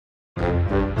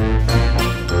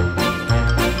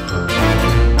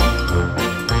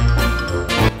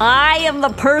I am the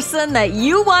person that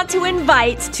you want to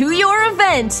invite to your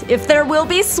event if there will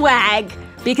be swag,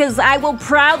 because I will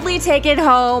proudly take it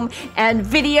home and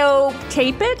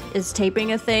videotape it, is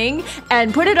taping a thing,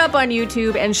 and put it up on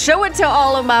YouTube and show it to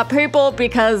all of my people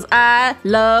because I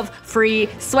love free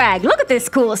swag. Look at this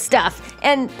cool stuff.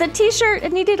 And the t-shirt,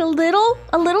 it needed a little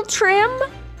trim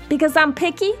because I'm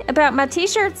picky about my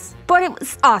t-shirts, but it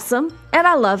was awesome and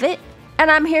I love it.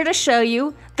 And I'm here to show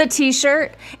you the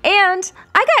t-shirt, and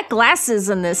I got glasses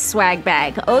in this swag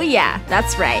bag. Oh yeah,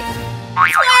 that's right.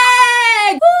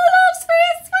 Swag! Who loves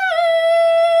free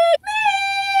swag? Me,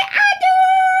 I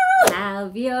do!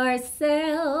 Have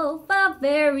yourself a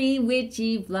very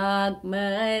witchy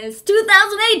Vlogmas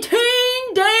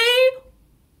 2018 day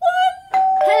 1.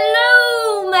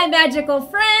 Hello, my magical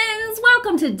friends.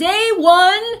 Welcome to day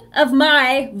 1 of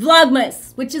my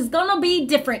Vlogmas, which is gonna be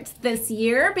different this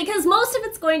year because most of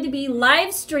it's going to be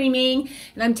live streaming.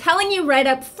 And I'm telling you right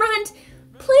up front,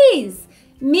 please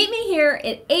meet me here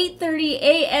at 8:30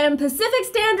 a.m. Pacific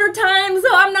Standard Time so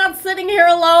I'm not sitting here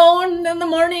alone in the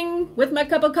morning with my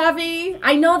cup of coffee.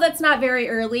 I know that's not very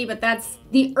early, but that's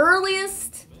the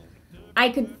earliest I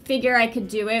could figure I could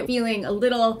do it, feeling a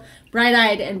little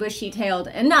bright-eyed and bushy-tailed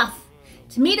enough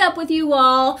to meet up with you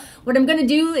all. What I'm gonna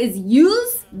do is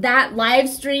use that live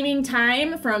streaming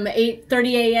time from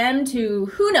 8:30 a.m. to,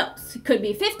 who knows, it could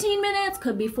be 15 minutes,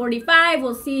 could be 45.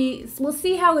 We'll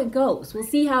see how it goes. We'll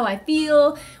see how I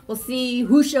feel. We'll see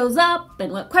who shows up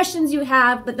and what questions you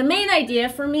have. But the main idea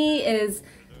for me is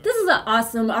this is an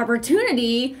awesome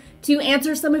opportunity to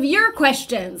answer some of your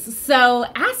questions. So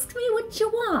ask me what you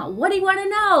want. What do you want to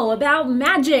know about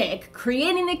magic,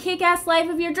 creating the kick-ass life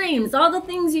of your dreams, all the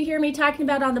things you hear me talking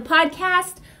about on the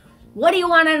podcast? What do you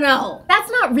want to know? That's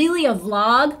not really a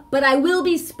vlog, but I will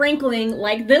be sprinkling,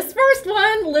 like this first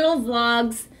one, little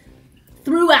vlogs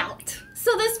throughout.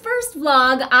 So this first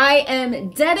vlog I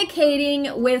am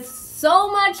dedicating with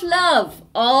so much love,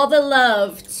 all the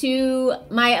love, to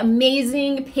my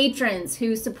amazing patrons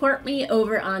who support me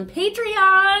over on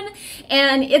Patreon.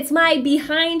 And it's my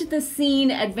behind the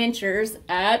scene adventures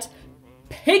at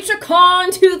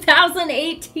PatreCon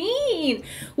 2018,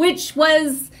 which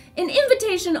was an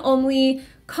invitation only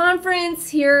conference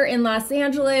here in Los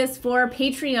Angeles for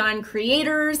Patreon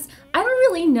creators. I don't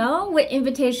really know what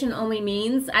invitation only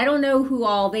means. I don't know who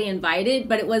all they invited,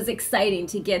 but it was exciting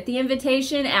to get the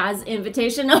invitation as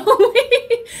invitation only.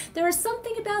 There was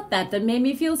something about that that made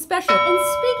me feel special. And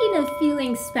speaking of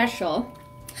feeling special,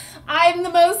 I'm the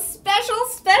most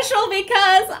special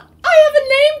because I have a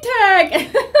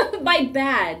name tag. My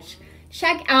badge.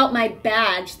 Check out my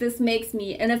badge. This makes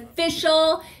me an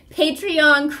official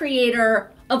Patreon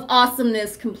creator of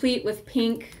awesomeness, complete with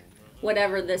pink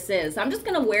whatever this is. I'm just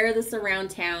gonna wear this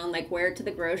around town, like wear it to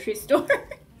the grocery store.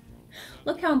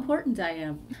 Look how important I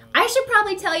am. I should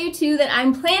probably tell you too that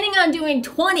I'm planning on doing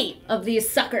 20 of these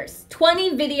suckers,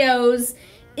 20 videos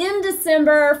in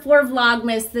December for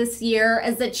Vlogmas this year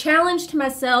as a challenge to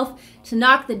myself to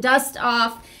knock the dust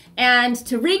off and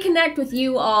to reconnect with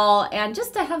you all and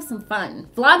just to have some fun.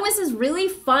 Vlogmas is really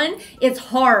fun. It's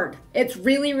hard. It's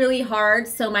really, really hard.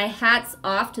 So my hat's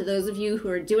off to those of you who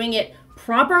are doing it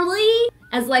properly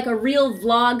as like a real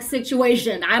vlog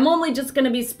situation. I'm only just gonna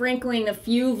be sprinkling a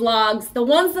few vlogs. The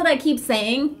ones that I keep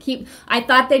saying, I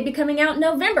thought they'd be coming out in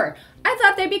November. I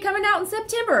thought they'd be coming out in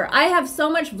September. I have so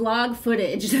much vlog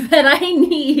footage that I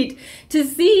need to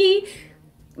see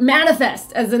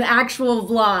manifest as an actual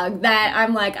vlog that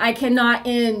I'm like, I cannot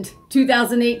end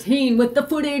 2018 with the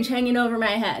footage hanging over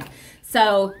my head.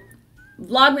 So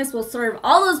Vlogmas will serve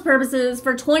all those purposes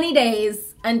for 20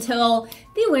 days until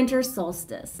the winter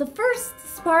solstice, the first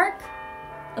spark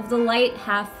of the light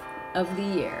half of the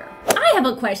year. I have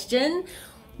a question.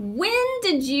 When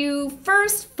did you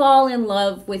first fall in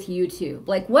love with YouTube?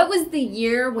 Like, what was the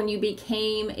year when you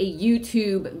became a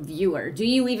YouTube viewer? Do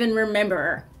you even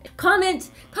remember?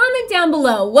 Comment down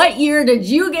below. What year did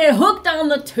you get hooked on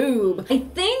the tube? I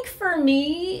think for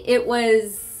me, it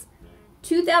was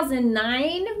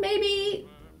 2009, maybe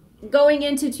going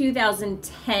into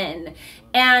 2010.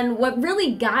 And what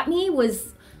really got me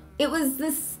was, it was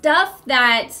this stuff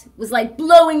that was like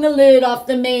blowing the lid off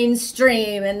the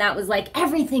mainstream, and that was like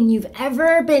everything you've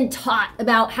ever been taught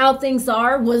about how things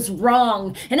are was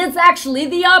wrong, and it's actually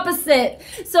the opposite.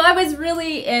 So I was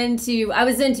really into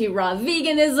raw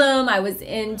veganism, I was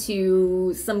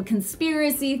into some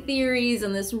conspiracy theories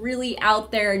and this really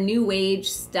out there new age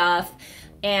stuff,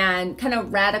 and kind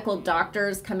of radical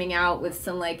doctors coming out with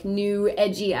some like new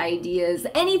edgy ideas.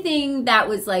 Anything that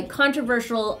was like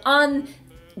controversial, on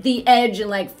the edge, and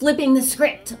like flipping the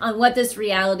script on what this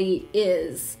reality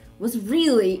is was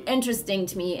really interesting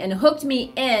to me and hooked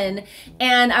me in.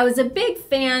 And I was a big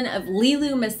fan of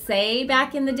VLOGMAS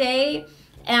back in the day.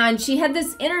 And she had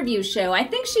this interview show. I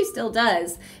think she still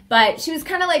does, but she was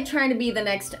kind of like trying to be the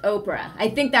next Oprah. I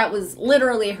think that was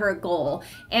literally her goal.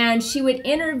 And she would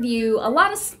interview a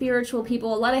lot of spiritual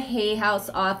people, a lot of Hay House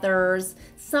authors,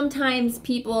 sometimes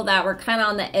people that were kind of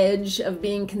on the edge of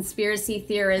being conspiracy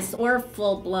theorists or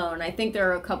full-blown. I think there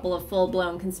are a couple of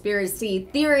full-blown conspiracy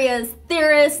theorists,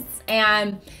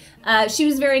 and she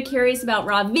was very curious about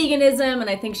raw veganism,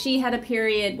 and I think she had a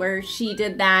period where she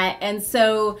did that. And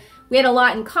so we had a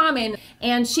lot in common,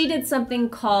 and she did something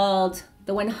called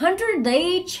the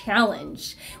 100-day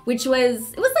challenge, which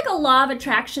was, it was like a law of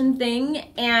attraction thing,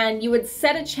 and you would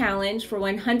set a challenge for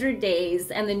 100 days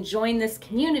and then join this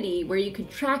community where you could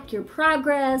track your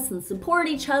progress and support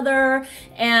each other.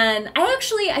 And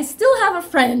I still have a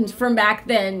friend from back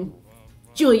then,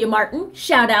 Julia Martin,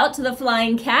 shout out to the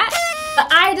flying cat.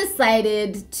 I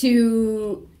decided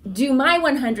to do my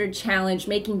 100 challenge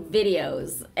making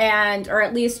videos, or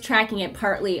at least tracking it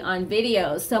partly on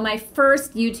videos. So my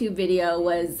first YouTube video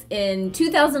was in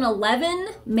 2011,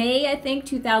 May, I think,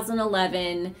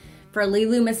 2011, for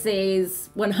VLOGMAS'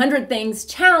 100 Things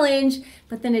Challenge,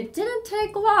 but then it didn't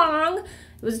take long.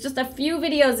 It was just a few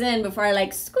videos in before I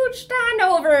like scooched on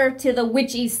over to the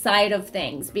witchy side of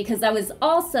things, because I was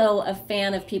also a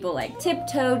fan of people like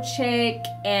Tiptoe Chick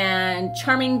and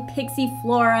Charming Pixie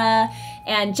Flora,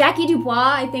 and Jackie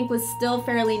Dubois, I think, was still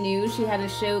fairly new. She had a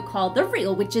show called The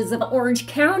Real Witches of Orange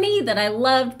County that I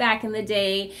loved back in the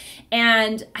day,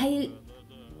 and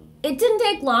it didn't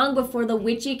take long before the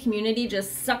witchy community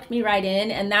just sucked me right in,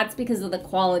 and that's because of the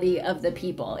quality of the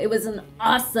people. It was an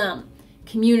awesome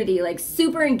community, like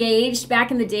super engaged.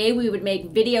 Back in the day, we would make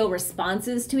video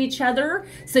responses to each other,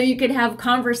 so you could have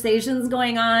conversations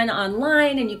going on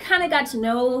online, and you kind of got to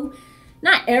know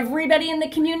not everybody in the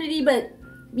community, but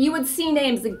you would see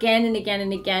names again and again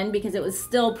and again because it was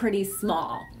still pretty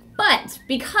small. But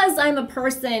because I'm a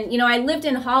person, you know, I lived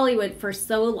in Hollywood for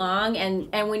so long, and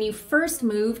when you first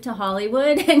move to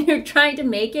Hollywood and you're trying to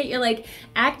make it, you're like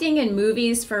acting in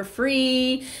movies for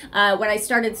free. When I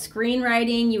started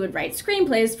screenwriting, you would write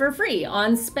screenplays for free,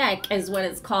 on spec is what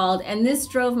it's called, and this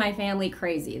drove my family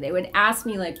crazy. They would ask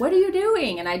me like, what are you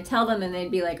doing? And I'd tell them, and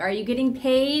they'd be like, are you getting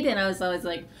paid? And I was always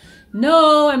like,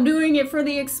 no, I'm doing it for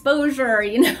the exposure,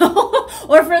 you know,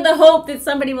 or for the hope that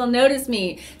somebody will notice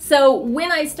me. So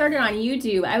when I started on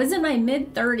YouTube, I was in my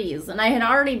mid-30s, and I had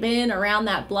already been around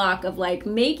that block of like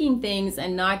making things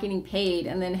and not getting paid,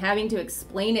 and then having to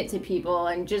explain it to people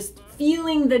and just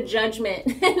feeling the judgment.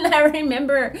 And I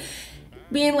remember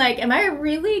being like, am I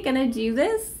really gonna do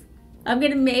this? I'm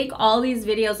gonna make all these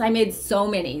videos. I made so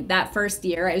many that first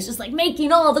year. I was just like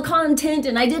making all the content,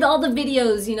 and I did all the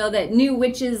videos, you know, that new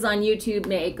witches on YouTube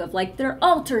make of like their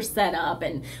altar setup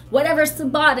and whatever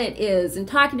Sabbat it is, and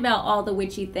talking about all the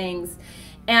witchy things.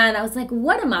 And I was like,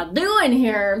 what am I doing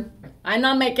here? I'm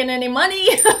not making any money.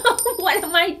 What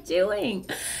am I doing?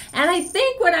 And I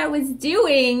think what I was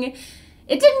doing,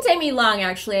 it didn't take me long,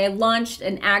 actually. I launched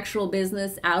an actual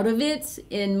business out of it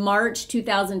in March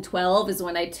 2012 is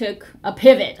when I took a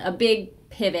pivot, a big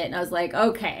pivot. And I was like,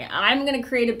 okay, I'm going to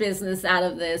create a business out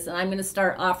of this, and I'm going to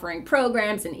start offering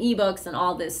programs and ebooks and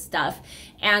all this stuff.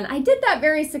 And I did that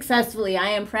very successfully, I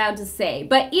am proud to say.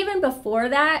 But even before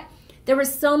that, there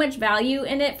was so much value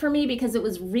in it for me because it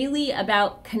was really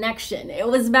about connection. It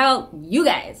was about you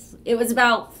guys. It was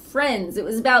about friends. It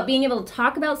was about being able to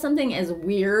talk about something as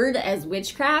weird as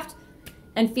witchcraft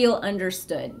and feel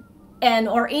understood.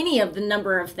 Or any of the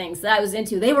number of things that I was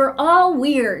into. They were all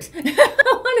weird.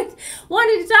 I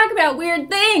wanted to talk about weird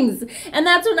things. And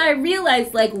that's when I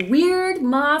realized, like, weird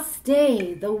ma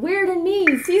stay. The weird in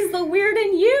me sees the weird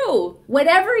in you.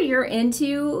 Whatever you're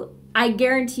into, I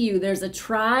guarantee you there's a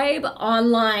tribe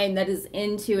online that is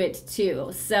into it too.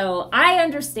 So I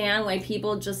understand why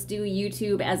people just do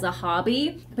YouTube as a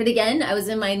hobby. But again, I was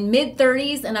in my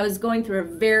mid-30s, and I was going through a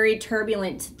very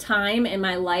turbulent time in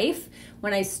my life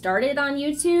when I started on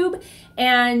YouTube.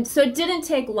 And so it didn't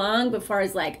take long before I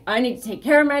was like, I need to take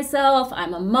care of myself.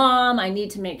 I'm a mom. I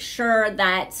need to make sure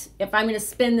that if I'm going to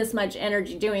spend this much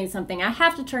energy doing something, I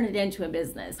have to turn it into a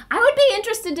business. I would be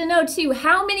interested to know too,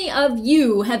 how many of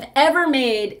you have ever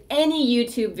made any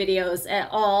YouTube videos at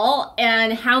all?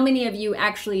 And how many of you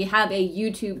actually have a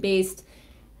YouTube-based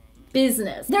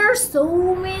business. There are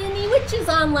so many witches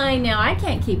online now. I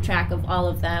can't keep track of all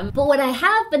of them. But what I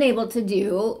have been able to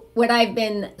do, what I've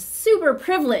been super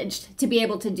privileged to be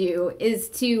able to do, is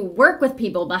to work with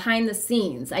people behind the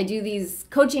scenes. I do these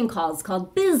coaching calls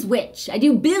called BizWitch. I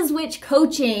do BizWitch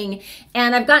coaching,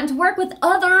 and I've gotten to work with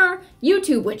other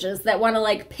YouTube witches that want to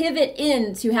like pivot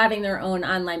into having their own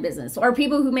online business, or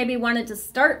people who maybe wanted to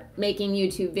start making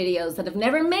YouTube videos that have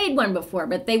never made one before,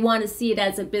 but they want to see it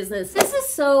as a business. This is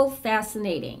so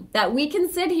fascinating that we can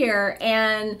sit here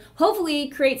and hopefully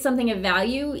create something of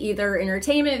value, either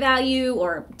entertainment value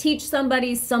or teach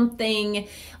somebody something,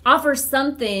 offer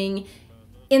something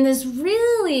in this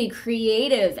really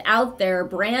creative, out there,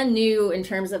 brand new in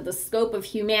terms of the scope of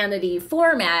humanity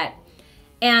format,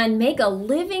 and make a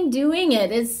living doing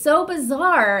it. It's so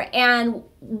bizarre. And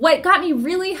what got me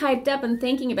really hyped up and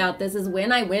thinking about this is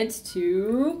when I went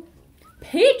to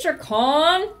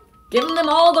Patreon, giving them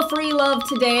all the free love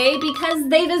today because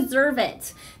they deserve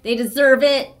it. They deserve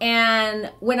it.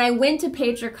 And when I went to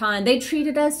Patreon, they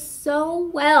treated us so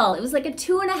well. It was like a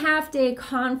 2.5-day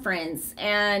conference,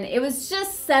 and it was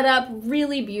just set up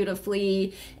really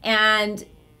beautifully. And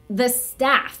the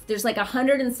staff, there's like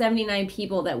 179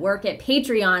 people that work at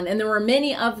Patreon, and there were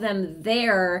many of them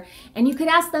there, and you could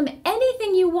ask them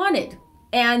anything you wanted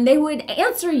and they would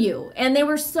answer you, and they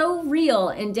were so real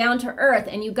and down to earth,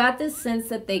 and you got this sense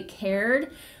that they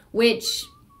cared, which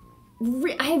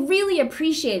I really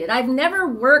appreciated. I've never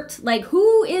worked, like,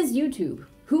 who is YouTube?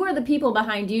 Who are the people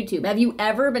behind YouTube? Have you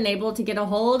ever been able to get a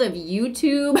hold of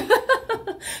YouTube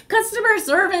customer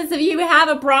service if you have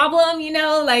a problem, you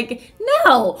know, like,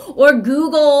 no. Or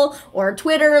Google or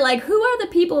Twitter, like, who are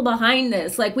the people behind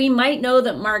this? Like, we might know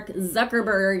that Mark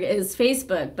Zuckerberg is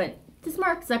Facebook, but does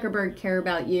Mark Zuckerberg care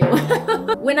about you?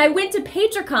 When I went to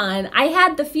Patreon, I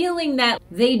had the feeling that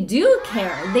they do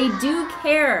care. They do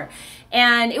care.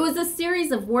 And it was a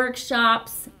series of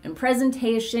workshops and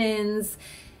presentations.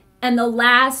 And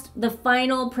the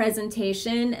final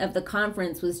presentation of the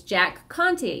conference was Jack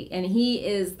Conte, and he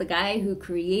is the guy who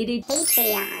created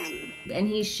Patreon. And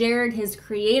he shared his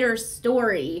creator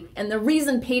story and the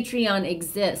reason Patreon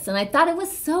exists. And I thought it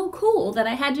was so cool that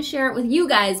I had to share it with you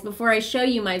guys before I show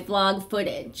you my vlog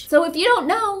footage. So if you don't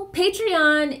know,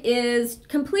 Patreon is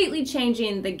completely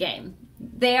changing the game.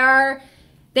 They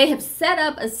have set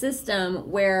up a system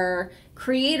where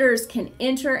creators can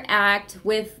interact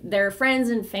with their friends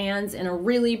and fans in a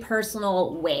really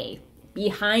personal way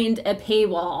behind a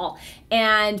paywall.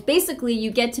 And basically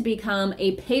you get to become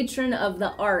a patron of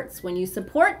the arts when you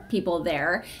support people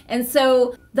there. And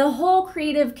so the whole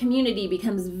creative community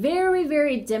becomes very,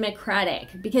 very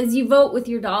democratic because you vote with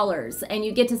your dollars and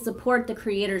you get to support the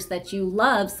creators that you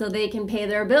love so they can pay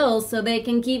their bills, so they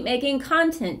can keep making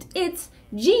content. It's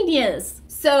genius.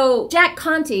 So Jack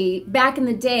Conte, back in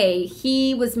the day,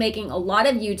 he was making a lot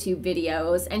of YouTube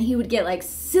videos and he would get like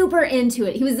super into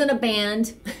it. He was in a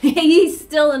band. He's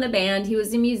still in a band. He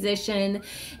was a musician,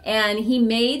 and he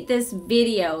made this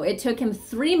video. It took him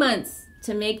 3 months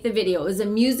to make the video. It was a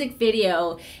music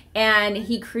video, and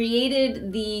he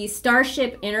created the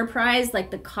Starship Enterprise, like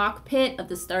the cockpit of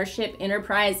the Starship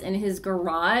Enterprise, in his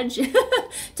garage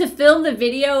to film the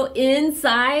video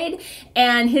inside.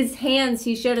 And his hands,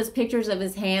 he showed us pictures of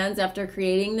his hands after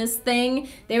creating this thing.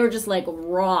 They were just like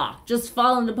raw, just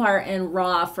falling apart and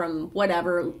raw from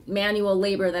whatever manual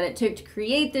labor that it took to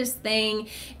create this thing.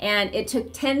 And it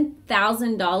took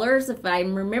 $10,000, if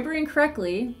I'm remembering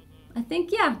correctly. I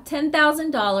think, yeah,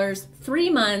 $10,000, 3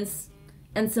 months,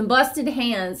 and some busted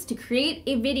hands to create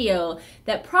a video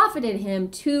that profited him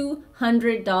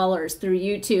 $200 through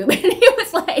YouTube. And he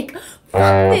was like,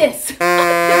 fuck this.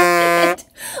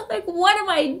 Like, what am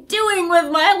I doing with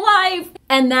my life?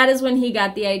 And that is when he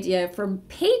got the idea from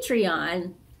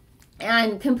Patreon,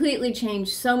 and completely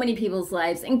changed so many people's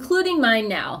lives, including mine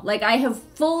now. Like, I have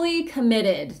fully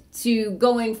committed to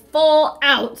going full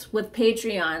out with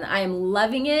Patreon. I am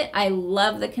loving it. I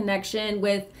love the connection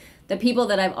with the people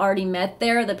that I've already met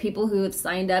there, the people who have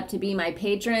signed up to be my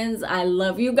patrons. I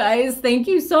love you guys. Thank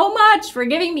you so much for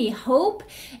giving me hope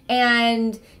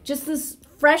and just this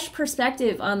fresh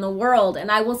perspective on the world. And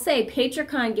I will say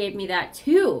Patreon gave me that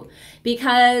too,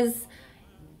 because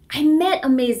I met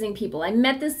amazing people. I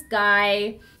met this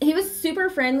guy. He was super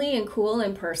friendly and cool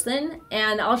in person,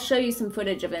 and I'll show you some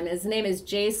footage of him. His name is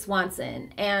Jay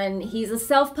Swanson, and he's a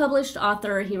self-published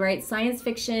author. He writes science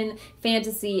fiction,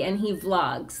 fantasy, and he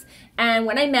vlogs. And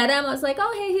when I met him, I was like,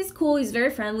 oh, hey, he's cool. He's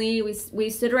very friendly. We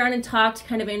stood around and talked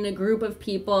kind of in a group of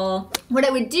people. What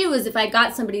I would do is if I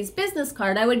got somebody's business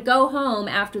card, I would go home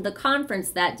after the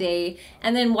conference that day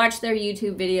and then watch their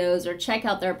YouTube videos or check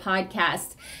out their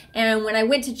podcast. And when I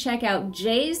went to check out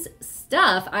Jay's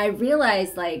stuff, I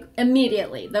realized like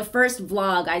immediately, the first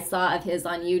vlog I saw of his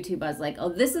on YouTube, I was like, oh,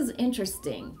 this is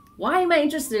interesting. Why am I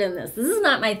interested in this? This is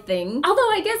not my thing.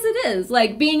 Although I guess it is.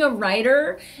 Like being a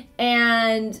writer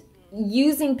and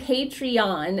using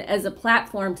Patreon as a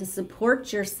platform to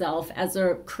support yourself as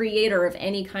a creator of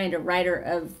any kind, a writer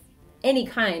of any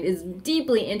kind, is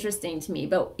deeply interesting to me.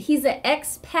 But he's an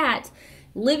expat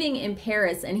living in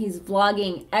Paris and he's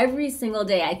vlogging every single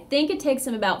day. I think it takes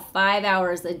him about 5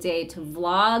 hours a day to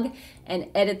vlog and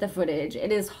edit the footage.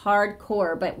 It is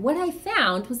hardcore, but what I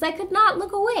found was I could not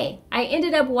look away. I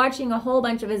ended up watching a whole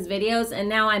bunch of his videos and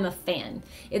now I'm a fan.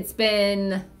 It's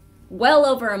been well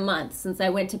over a month since I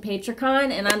went to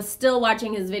Patreon and I'm still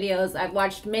watching his videos. I've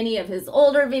watched many of his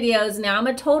older videos. Now I'm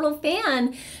a total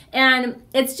fan. And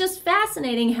it's just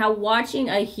fascinating how watching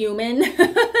a human,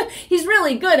 he's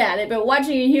really good at it, but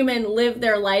watching a human live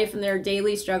their life and their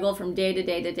daily struggle from day to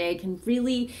day to day can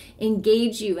really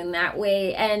engage you in that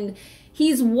way. And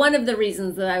he's one of the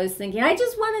reasons that I was thinking, I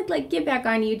just want to like get back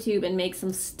on YouTube and make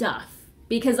some stuff,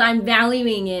 because I'm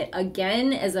valuing it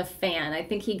again as a fan. I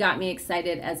think he got me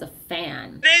excited as a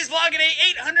fan. Today's vlog day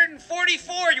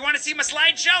 844. You want to see my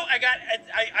slideshow? I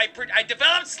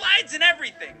developed slides and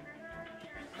everything.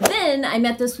 Then I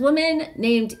met this woman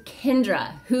named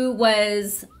Kendra who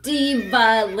was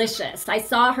divalicious. I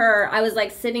saw her, I was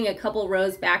like sitting a couple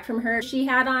rows back from her. She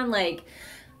had on like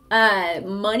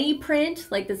money print,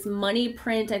 like this money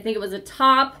print, I think it was a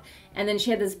top, and then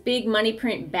she had this big money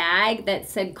print bag that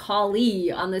said Kali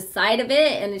on the side of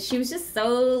it, and she was just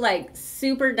so like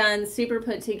super done, super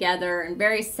put together, and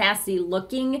very sassy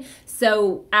looking.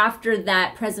 So after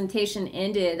that presentation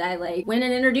ended, I like went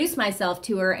and introduced myself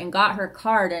to her and got her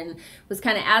card and was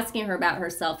kind of asking her about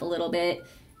herself a little bit.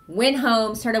 Went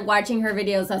home, started watching her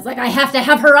videos. I was like, I have to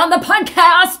have her on the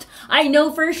podcast. I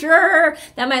know for sure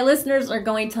that my listeners are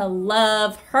going to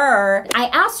love her. I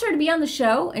asked her to be on the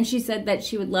show and she said that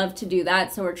she would love to do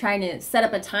that. So we're trying to set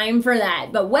up a time for that.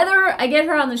 But whether I get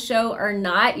her on the show or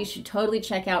not, you should totally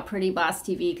check out Pretty Boss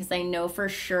TV because I know for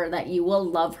sure that you will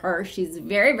love her. She's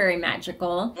very, very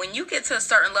magical. When you get to a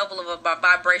certain level of a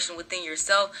vibration within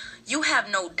yourself, you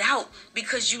have no doubt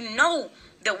because you know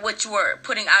that what you are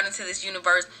putting out into this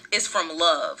universe is from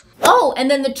love. Oh, and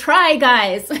then the Try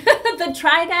Guys. The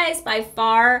Try Guys by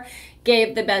far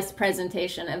gave the best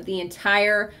presentation of the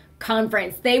entire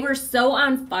conference. They were so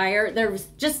on fire. They're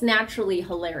just naturally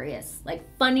hilarious. Like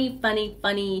funny, funny,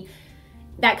 funny.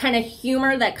 That kind of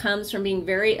humor that comes from being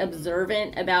very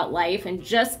observant about life and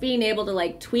just being able to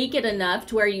like tweak it enough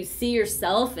to where you see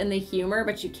yourself in the humor,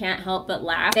 but you can't help but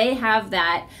laugh. They have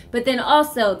that. But then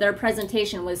also their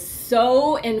presentation was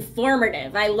so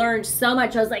informative. I learned so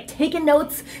much. I was like taking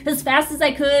notes as fast as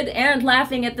I could and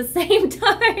laughing at the same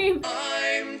time.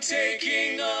 I'm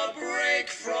taking a break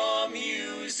from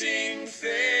using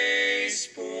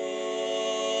Facebook.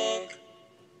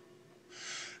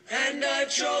 And I've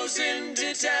chosen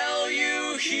to tell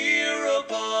you here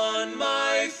upon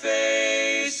my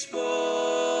Facebook.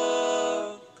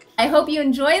 I hope you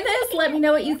enjoy this. Let me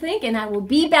know what you think, and I will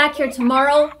be back here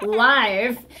tomorrow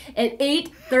live at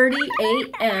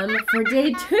 8:30 a.m. for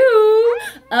day 2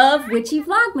 of Witchy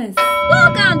Vlogmas.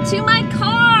 Welcome to my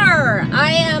car.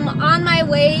 I am on my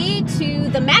way to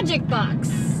the Magic Box.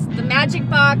 The Magic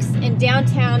Box in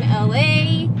downtown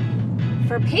LA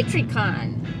for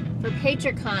Patreon.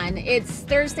 It's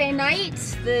Thursday night,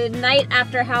 the night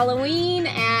after Halloween,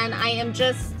 and I am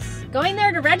just going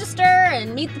there to register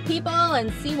and meet the people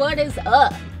and see what is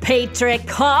up.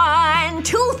 Patreon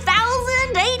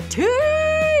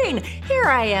 2018! Here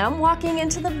I am walking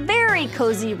into the very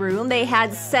cozy room they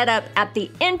had set up at the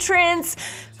entrance.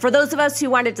 For those of us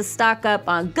who wanted to stock up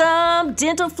on gum,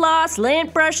 dental floss,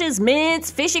 lint brushes,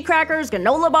 mints, fishy crackers,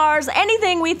 granola bars,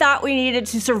 anything we thought we needed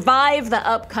to survive the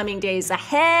upcoming days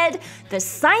ahead, the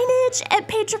signage at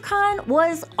Patreon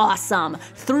was awesome.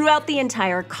 Throughout the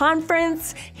entire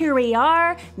conference, here we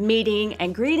are, meeting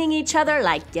and greeting each other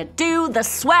like you do. The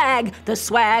swag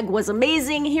was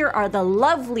amazing. Here are the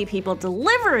lovely people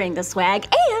delivering the swag,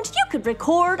 and you could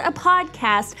record a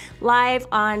podcast live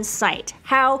on site.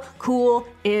 How cool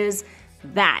is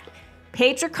that?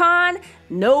 Patreon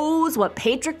knows what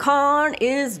Patreon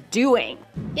is doing.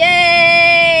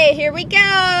 Yay! Here we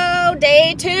go!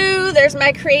 Day 2. There's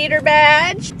my creator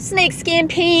badge. Snakeskin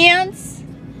pants.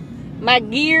 My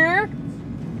gear.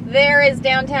 There is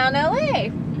downtown LA.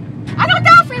 I don't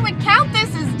know if we would count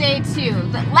this as day 2.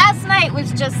 Last night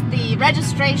was just the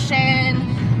registration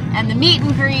and the meet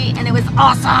and greet, and it was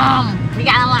awesome. We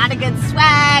got a lot of good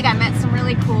swag. I met some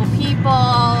really cool people,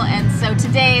 and so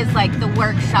today is like the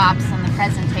workshops and the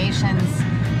presentations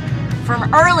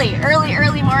from early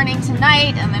morning to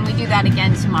night, and then we do that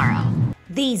again tomorrow.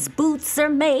 These boots are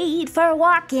made for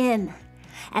walking,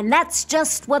 and that's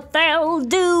just what they'll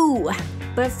do.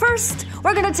 But first,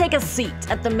 we're gonna take a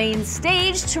seat at the main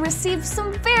stage to receive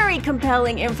some very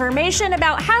compelling information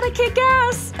about how to kick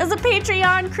ass as a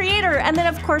Patreon creator. And then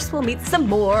of course, we'll meet some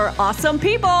more awesome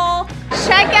people.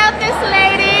 Check out this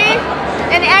lady,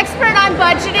 an expert on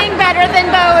budgeting better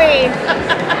than Bowie.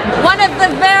 One of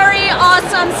the very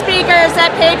awesome speakers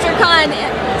at PatreonCon.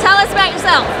 Tell us about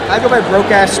yourself. I go by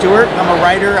Broke-Ass Stewart. I'm a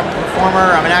writer, I'm a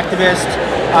performer, I'm an activist.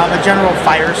 I'm a general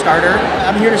fire starter.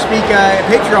 I'm here to speak at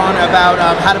Patreon about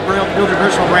how to build your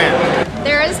personal brand.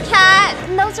 There is Kat.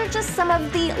 And those are just some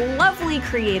of the lovely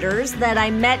creators that I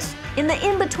met in the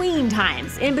in-between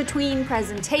times. In between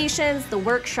presentations, the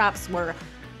workshops were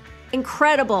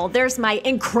incredible. There's my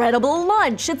incredible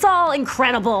lunch. It's all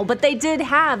incredible, but they did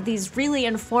have these really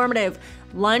informative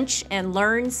lunch and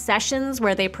learn sessions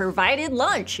where they provided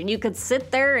lunch and you could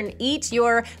sit there and eat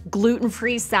your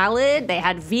gluten-free salad. They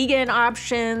had vegan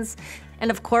options. And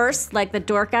of course, like the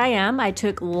dork I am, I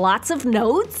took lots of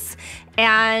notes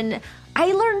and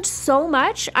I learned so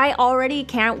much. I already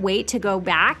can't wait to go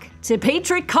back to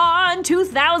PatreonCon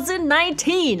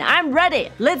 2019. I'm ready.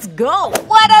 Let's go.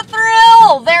 What a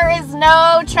thrill! There is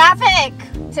no traffic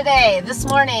today, this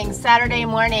morning, Saturday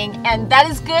morning, and that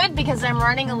is good because I'm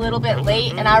running a little bit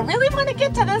late and I really want to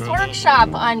get to this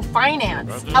workshop on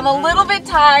finance. I'm a little bit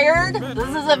tired.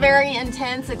 This is a very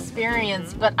intense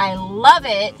experience, but I love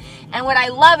it. And what I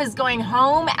love is going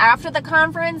home after the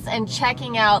conference and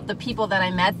checking out the people that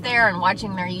I met there and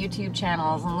watching their YouTube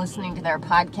channels and listening to their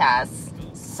podcasts.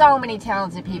 So many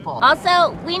talented people.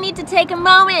 Also, we need to take a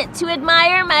moment to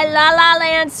admire my La La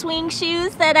Land swing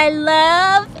shoes that I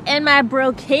love and my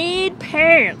brocade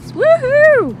pants.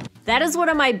 Woohoo! That is one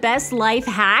of my best life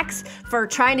hacks for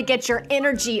trying to get your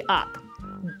energy up.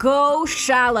 Go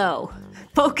shallow.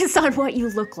 Focus on what you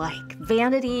look like.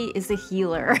 Vanity is a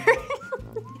healer.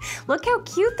 Look how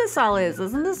cute this all is.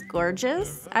 Isn't this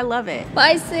gorgeous? I love it.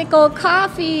 Bicycle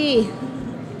coffee.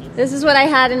 This is what I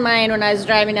had in mind when I was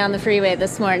driving down the freeway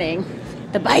this morning.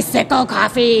 The bicycle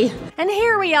coffee. And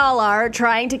here we all are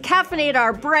trying to caffeinate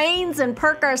our brains and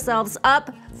perk ourselves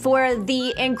up for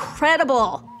the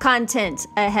incredible content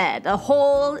ahead. A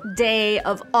whole day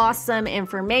of awesome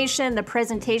information. The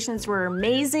presentations were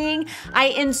amazing. I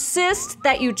insist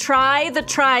that you try the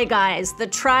Try Guys. The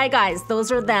Try Guys, those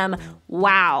are them.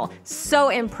 Wow, so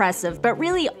impressive. But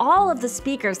really, all of the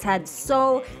speakers had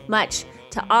so much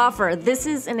to offer. This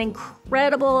is an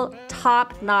incredible,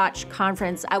 top-notch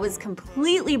conference. I was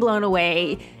completely blown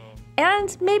away,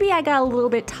 and maybe I got a little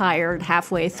bit tired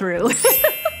halfway through.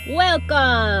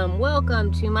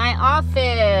 Welcome to my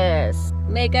office.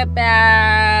 Makeup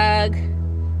bag,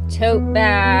 tote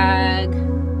bag,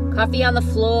 coffee on the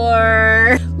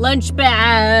floor, lunch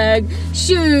bag,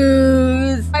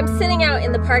 shoes. I'm sitting out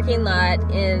in the parking lot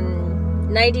in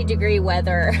 90-degree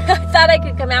weather. I thought I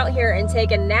could come out here and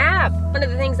take a nap. One of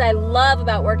the things I love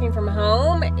about working from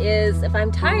home is if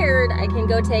I'm tired, I can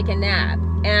go take a nap.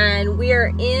 And we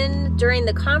are during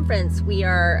the conference, we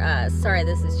are, sorry,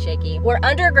 this is shaky. We're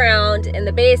underground in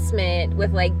the basement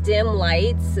with like dim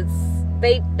lights.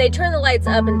 They turn the lights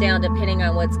up and down depending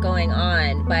on what's going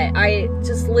on, but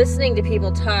just listening to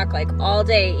people talk like all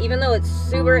day, even though it's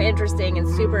super interesting and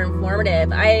super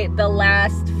informative, the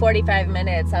last 45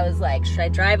 minutes, I was like, should I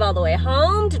drive all the way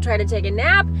home to try to take a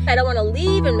nap? I don't want to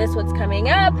leave and miss what's coming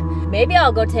up. Maybe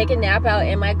I'll go take a nap out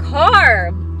in my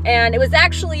car. And it was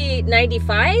actually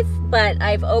 95, but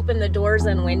I've opened the doors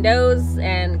and windows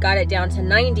and got it down to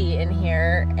 90 in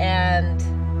here, and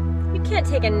you can't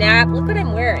take a nap. Look what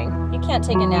I'm wearing. You can't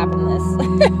take a nap in this.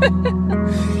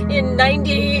 in a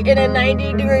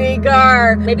 90-degree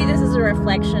car. Maybe this is a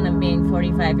reflection of being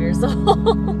 45 years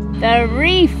old. The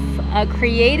Reef, a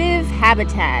creative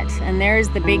habitat. And there's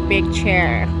the big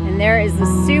chair. And there is the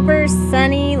super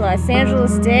sunny Los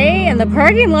Angeles day and the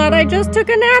parking lot I just took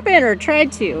a nap in, or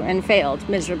tried to, and failed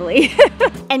miserably.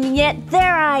 And yet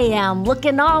there I am,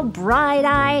 looking all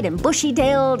bright-eyed and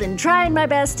bushy-tailed and trying my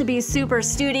best to be super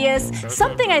studious.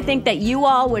 Something I think that you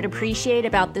all would appreciate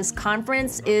about this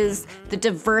conference is the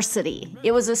diversity.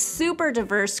 It was a super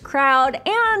diverse crowd,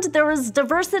 and there was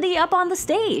diversity up on the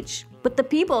stage with the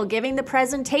people giving the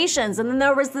presentations. And then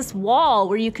there was this wall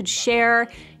where you could share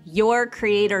your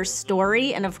creator's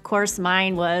story. And of course,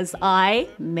 mine was, I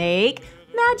make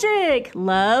magic.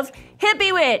 Love,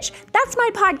 Hippie Witch. That's my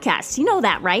podcast. You know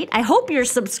that, right? I hope you're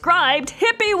subscribed.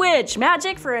 Hippie Witch.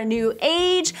 Magic for a new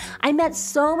age. I met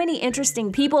so many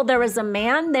interesting people. There was a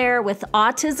man there with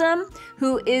autism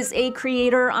who is a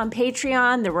creator on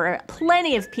Patreon. There were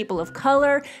plenty of people of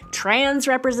color, trans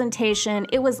representation.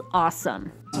 It was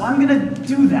awesome. So I'm gonna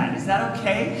do that. Is that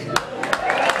okay?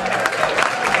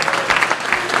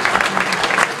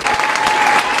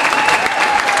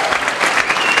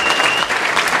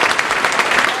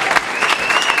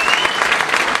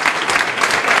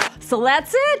 So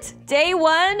that's it. Day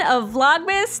 1 of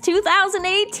Vlogmas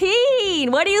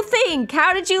 2018. What do you think?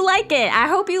 How did you like it? I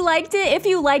hope you liked it. If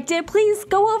you liked it, please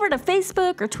go over to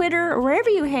Facebook or Twitter or wherever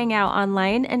you hang out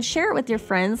online and share it with your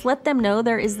friends. Let them know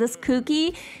there is this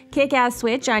kooky kick-ass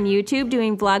witch on YouTube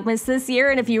doing Vlogmas this year.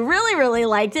 And if you really, really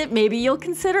liked it, maybe you'll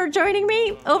consider joining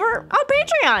me over on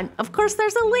Patreon. Of course,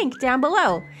 there's a link down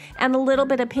below and a little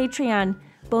bit of Patreon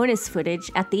bonus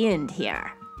footage at the end here.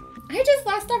 I just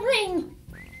lost a ring.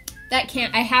 That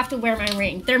can't, I have to wear my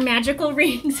ring. They're magical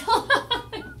rings.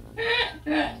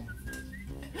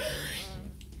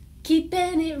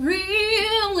 Keeping it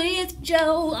real with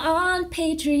Joe on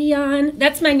Patreon.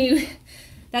 That's my new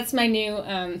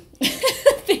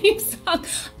theme song.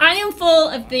 I am full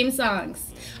of theme songs.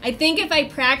 I think if I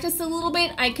practice a little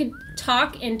bit, I could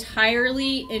talk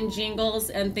entirely in jingles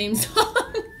and theme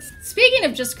songs. Speaking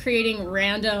of just creating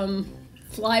random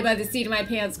fly by the seat of my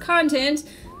pants content,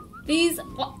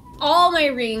 all my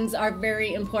rings are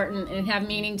very important and have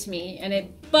meaning to me, and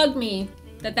it bugged me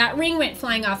that ring went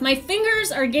flying off. My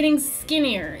fingers are getting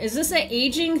skinnier. Is this an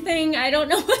aging thing? I don't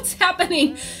know what's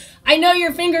happening. I know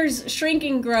your fingers shrink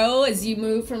and grow as you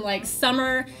move from like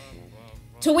summer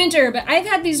to winter, but I've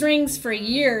had these rings for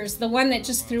years. The one that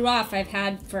just flew off, I've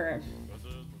had.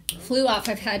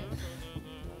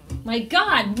 My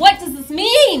God, what does this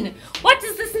mean? What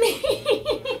does this mean?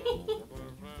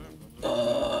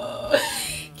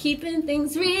 Keeping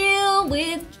things real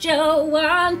with Joe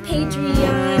on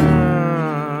Patreon.